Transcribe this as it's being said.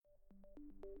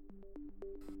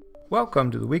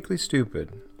Welcome to the Weekly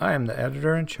Stupid. I am the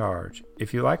editor in charge.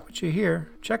 If you like what you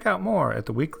hear, check out more at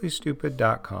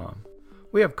theweeklystupid.com.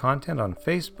 We have content on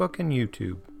Facebook and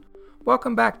YouTube.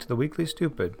 Welcome back to the Weekly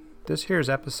Stupid. This here is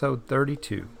episode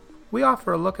 32. We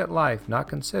offer a look at life not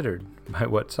considered by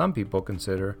what some people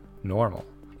consider normal.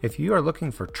 If you are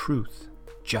looking for truth,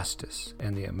 justice,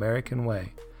 and the American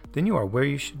way, then you are where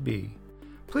you should be.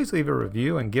 Please leave a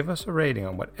review and give us a rating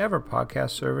on whatever podcast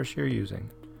service you're using.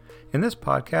 In this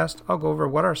podcast, I'll go over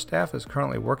what our staff is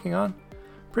currently working on,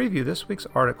 preview this week's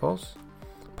articles,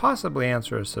 possibly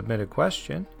answer a submitted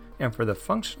question, and for the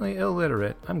functionally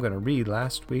illiterate, I'm going to read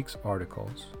last week's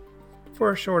articles.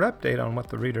 For a short update on what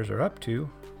the readers are up to,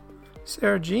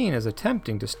 Sarah Jean is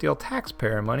attempting to steal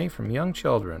taxpayer money from young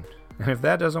children, and if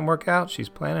that doesn't work out, she's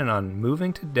planning on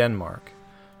moving to Denmark.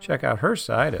 Check out her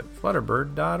site at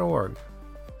flutterbird.org.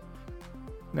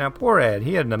 Now, poor Ed,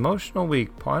 he had an emotional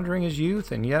week pondering his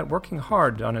youth and yet working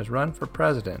hard on his run for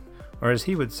president, or as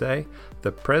he would say,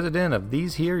 the president of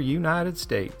these here United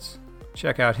States.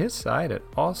 Check out his site at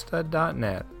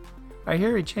allstud.net. I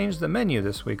hear he changed the menu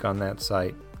this week on that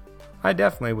site. I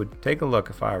definitely would take a look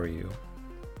if I were you.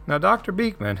 Now, Dr.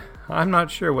 Beekman, I'm not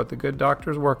sure what the good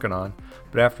doctor's working on,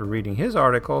 but after reading his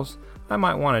articles, I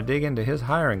might want to dig into his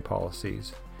hiring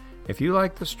policies. If you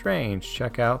like the strange,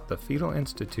 check out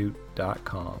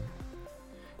thefetalinstitute.com.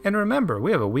 And remember,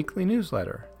 we have a weekly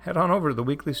newsletter. Head on over to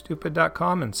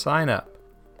theweeklystupid.com and sign up.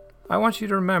 I want you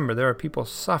to remember there are people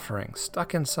suffering,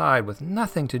 stuck inside with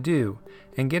nothing to do,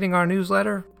 and getting our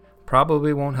newsletter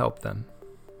probably won't help them.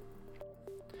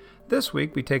 This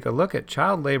week we take a look at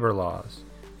child labor laws.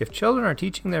 If children are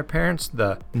teaching their parents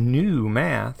the new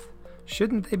math,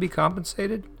 shouldn't they be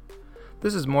compensated?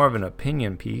 This is more of an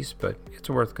opinion piece, but it's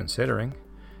worth considering.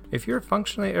 If you're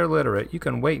functionally illiterate, you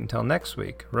can wait until next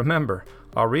week. Remember,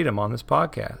 I'll read them on this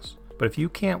podcast. But if you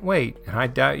can't wait, and I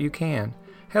doubt you can,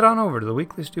 head on over to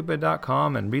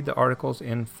theweeklystupid.com and read the articles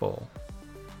in full.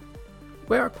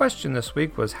 Well, our question this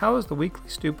week was, how is the Weekly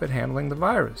Stupid handling the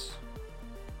virus?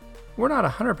 We're not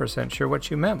 100% sure what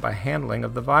you meant by handling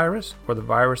of the virus or the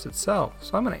virus itself,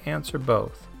 so I'm going to answer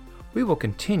both. We will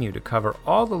continue to cover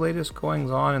all the latest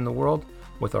goings-on in the world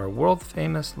with our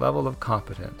world-famous level of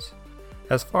competence.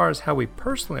 As far as how we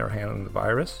personally are handling the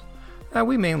virus,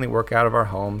 we mainly work out of our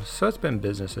homes, so it's been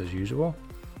business as usual.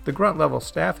 The grunt-level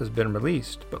staff has been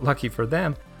released, but lucky for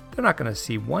them, they're not going to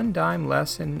see one dime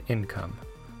less in income.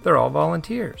 They're all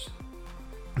volunteers.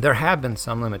 There have been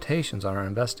some limitations on our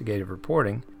investigative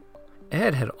reporting.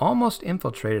 Ed had almost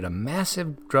infiltrated a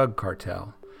massive drug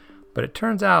cartel. But it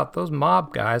turns out those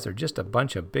mob guys are just a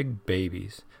bunch of big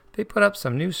babies. They put up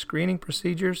some new screening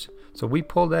procedures, so we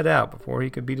pulled Ed out before he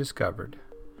could be discovered.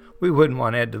 We wouldn't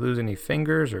want Ed to lose any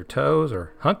fingers or toes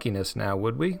or hunkiness now,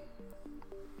 would we?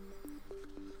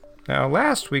 Now,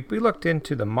 last week we looked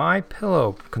into the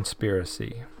MyPillow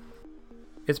conspiracy.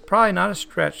 It's probably not a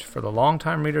stretch for the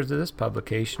longtime readers of this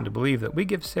publication to believe that we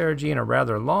give Sarah Jean a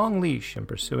rather long leash in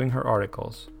pursuing her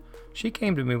articles. She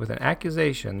came to me with an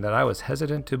accusation that I was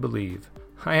hesitant to believe.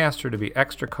 I asked her to be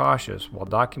extra cautious while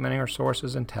documenting her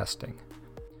sources and testing.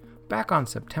 Back on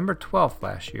September 12th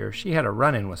last year, she had a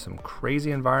run-in with some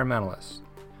crazy environmentalists.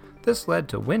 This led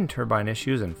to wind turbine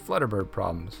issues and flutterbird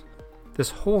problems. This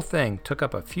whole thing took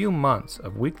up a few months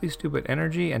of Weekly Stupid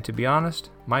energy and, to be honest,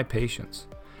 my patience.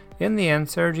 In the end,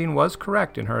 Sarah Jean was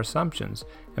correct in her assumptions,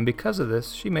 and because of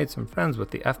this, she made some friends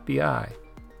with the FBI.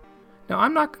 Now,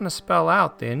 I'm not going to spell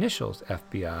out the initials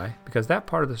FBI because that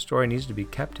part of the story needs to be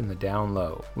kept in the down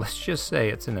low. Let's just say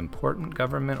it's an important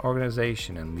government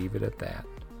organization and leave it at that.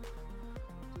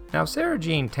 Now, Sarah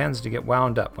Jean tends to get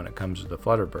wound up when it comes to the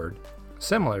flutterbird,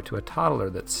 similar to a toddler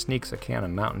that sneaks a can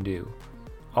of Mountain Dew.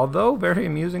 Although very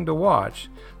amusing to watch,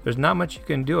 there's not much you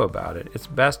can do about it. It's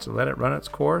best to let it run its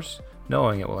course,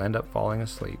 knowing it will end up falling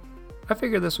asleep. I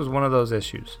figured this was one of those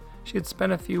issues. She had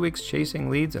spent a few weeks chasing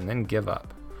leads and then give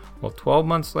up. Well, 12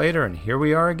 months later, and here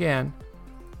we are again.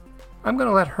 I'm going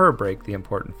to let her break the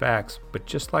important facts, but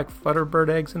just like flutterbird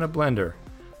eggs in a blender,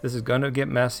 this is going to get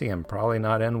messy and probably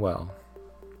not end well.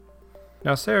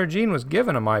 Now, Sarah Jean was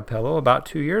given a MyPillow about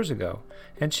 2 years ago,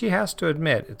 and she has to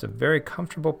admit it's a very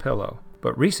comfortable pillow,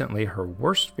 but recently her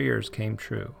worst fears came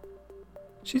true.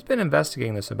 She's been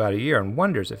investigating this about a year and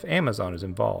wonders if Amazon is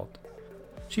involved.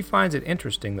 She finds it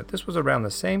interesting that this was around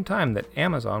the same time that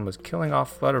Amazon was killing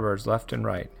off flutterbirds left and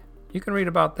right. You can read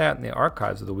about that in the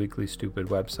archives of the Weekly Stupid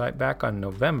website back on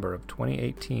November of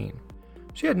 2018.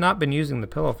 She had not been using the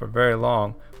pillow for very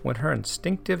long when her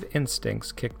instinctive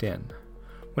instincts kicked in.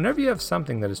 Whenever you have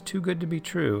something that is too good to be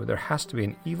true, there has to be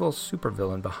an evil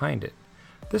supervillain behind it.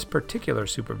 This particular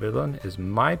supervillain is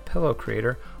MyPillow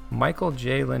creator Michael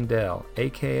J. Lindell,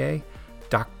 aka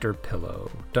Dr.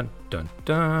 Pillow. Dun dun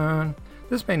dun.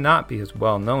 This may not be his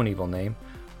well-known evil name,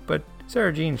 but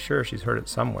Sarah Jean's sure she's heard it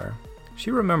somewhere. She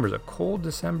remembers a cold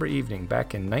December evening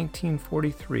back in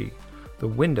 1943. The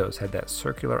windows had that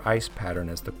circular ice pattern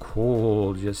as the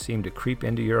cold just seemed to creep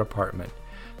into your apartment.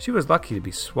 She was lucky to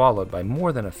be swallowed by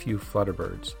more than a few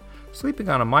flutterbirds. Sleeping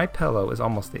on a MyPillow is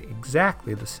almost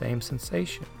exactly the same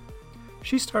sensation.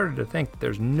 She started to think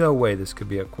there's no way this could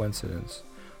be a coincidence,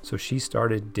 so she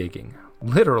started digging,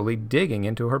 literally digging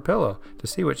into her pillow to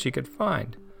see what she could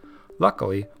find.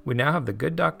 Luckily, we now have the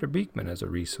good Dr. Beekman as a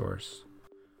resource.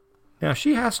 Now,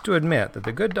 she has to admit that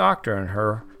the good doctor and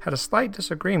her had a slight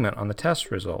disagreement on the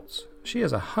test results. She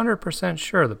is 100%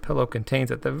 sure the pillow contains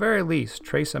at the very least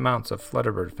trace amounts of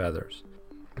flutterbird feathers.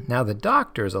 Now, the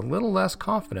doctor is a little less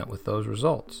confident with those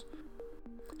results.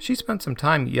 She spent some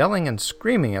time yelling and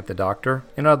screaming at the doctor,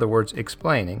 in other words,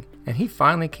 explaining, and he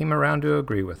finally came around to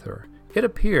agree with her. It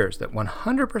appears that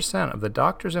 100% of the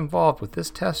doctors involved with this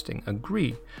testing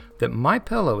agree that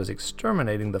MyPillow is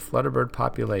exterminating the flutterbird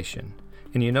population.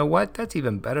 And you know what? That's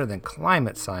even better than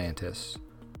climate scientists.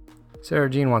 Sarah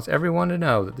Jean wants everyone to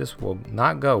know that this will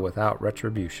not go without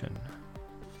retribution.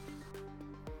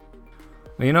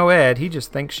 Well, you know Ed, he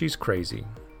just thinks she's crazy.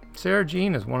 Sarah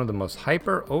Jean is one of the most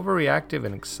hyper, overreactive,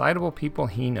 and excitable people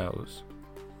he knows.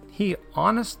 He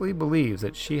honestly believes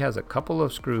that she has a couple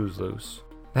of screws loose.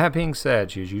 That being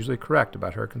said, she is usually correct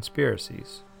about her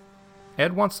conspiracies.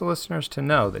 Ed wants the listeners to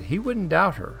know that he wouldn't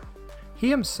doubt her. He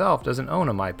himself doesn't own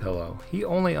a MyPillow. He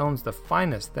only owns the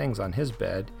finest things on his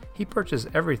bed. He purchases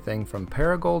everything from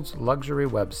Paragold's luxury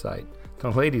website. The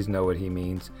ladies know what he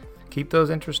means. Keep those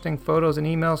interesting photos and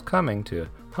emails coming to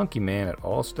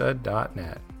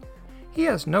hunkyman@allstud.net. He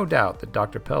has no doubt that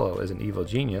Dr. Pillow is an evil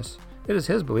genius. It is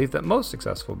his belief that most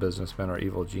successful businessmen are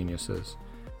evil geniuses.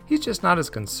 He's just not as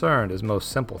concerned as most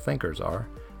simple thinkers are.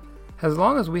 As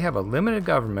long as we have a limited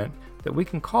government that we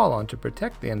can call on to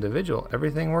protect the individual,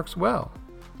 everything works well.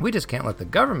 We just can't let the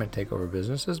government take over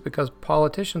businesses because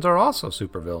politicians are also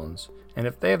supervillains. And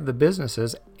if they have the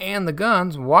businesses and the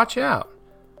guns, watch out.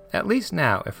 At least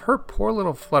now, if her poor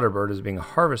little flutterbird is being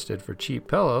harvested for cheap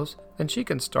pillows, then she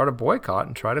can start a boycott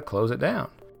and try to close it down.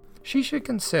 She should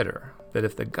consider that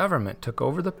if the government took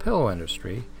over the pillow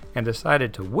industry and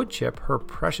decided to wood chip her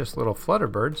precious little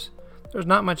flutterbirds, there's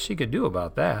not much she could do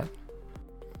about that.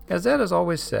 As Ed has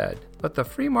always said, let the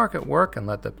free market work and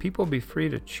let the people be free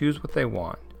to choose what they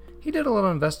want. He did a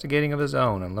little investigating of his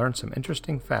own and learned some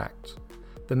interesting facts.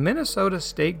 The Minnesota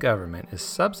state government is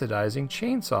subsidizing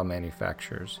chainsaw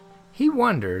manufacturers. He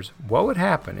wonders what would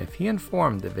happen if he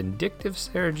informed the vindictive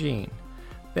Sarah Jean.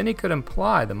 Then he could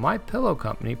imply the MyPillow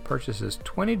company purchases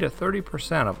 20 to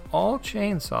 30% of all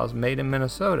chainsaws made in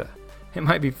Minnesota. It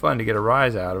might be fun to get a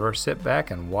rise out of her, sit back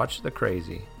and watch the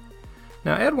crazy.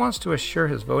 Now, Ed wants to assure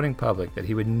his voting public that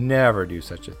he would never do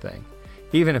such a thing,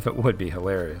 even if it would be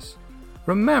hilarious.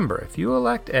 Remember, if you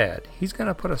elect Ed, he's going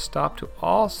to put a stop to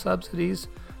all subsidies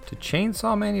to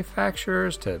chainsaw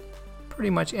manufacturers, to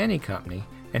pretty much any company,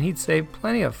 and he'd save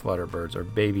plenty of flutterbirds or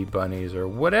baby bunnies or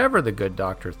whatever the good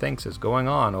doctor thinks is going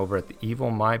on over at the evil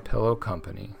MyPillow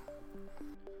company.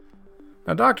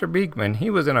 Now, Dr. Beekman, he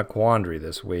was in a quandary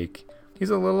this week. He's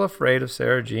a little afraid of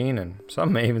Sarah Jean, and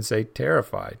some may even say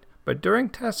terrified. But during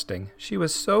testing, she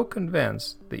was so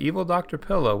convinced the evil Dr.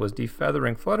 Pillow was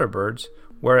defeathering flutterbirds,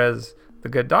 whereas the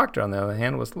good doctor, on the other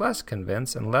hand, was less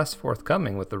convinced and less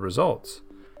forthcoming with the results.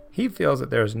 He feels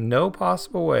that there is no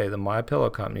possible way the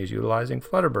MyPillow company is utilizing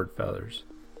flutterbird feathers.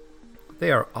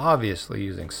 They are obviously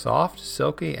using soft,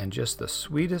 silky, and just the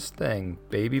sweetest thing,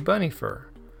 baby bunny fur.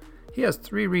 He has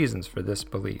 3 reasons for this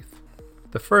belief.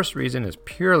 The first reason is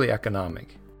purely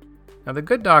economic. Now, the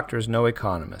good doctor is no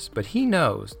economist, but he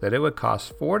knows that it would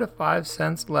cost 4 to 5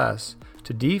 cents less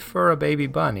to defur a baby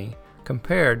bunny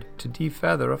compared to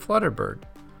defeather a flutterbird.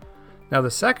 Now,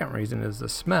 the second reason is the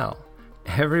smell.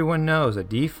 Everyone knows a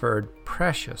defurred,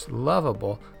 precious,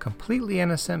 lovable, completely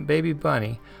innocent baby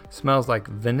bunny smells like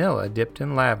vanilla dipped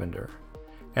in lavender.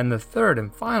 And the third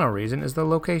and final reason is the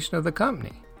location of the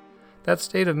company. That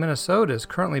state of Minnesota is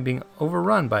currently being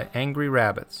overrun by angry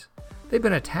rabbits. They've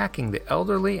been attacking the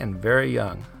elderly and very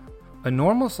young. A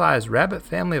normal-sized rabbit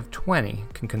family of 20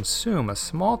 can consume a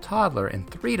small toddler in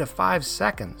 3 to 5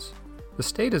 seconds. The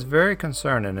state is very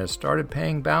concerned and has started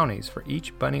paying bounties for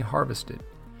each bunny harvested.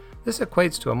 This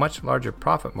equates to a much larger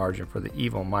profit margin for the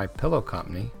evil MyPillow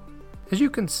company. As you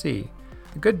can see,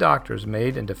 the good doctor has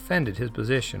made and defended his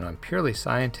position on purely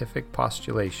scientific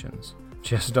postulations.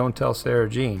 Just don't tell Sarah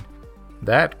Jean.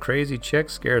 That crazy chick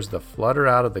scares the flutter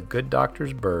out of the good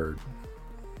doctor's bird.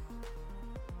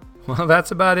 Well,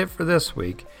 that's about it for this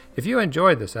week. If you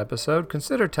enjoyed this episode,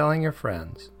 consider telling your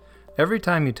friends. Every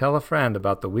time you tell a friend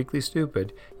about the Weekly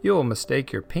Stupid, you will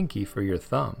mistake your pinky for your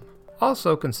thumb.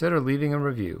 Also, consider leaving a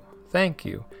review. Thank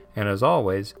you, and as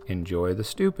always, enjoy the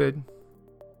stupid.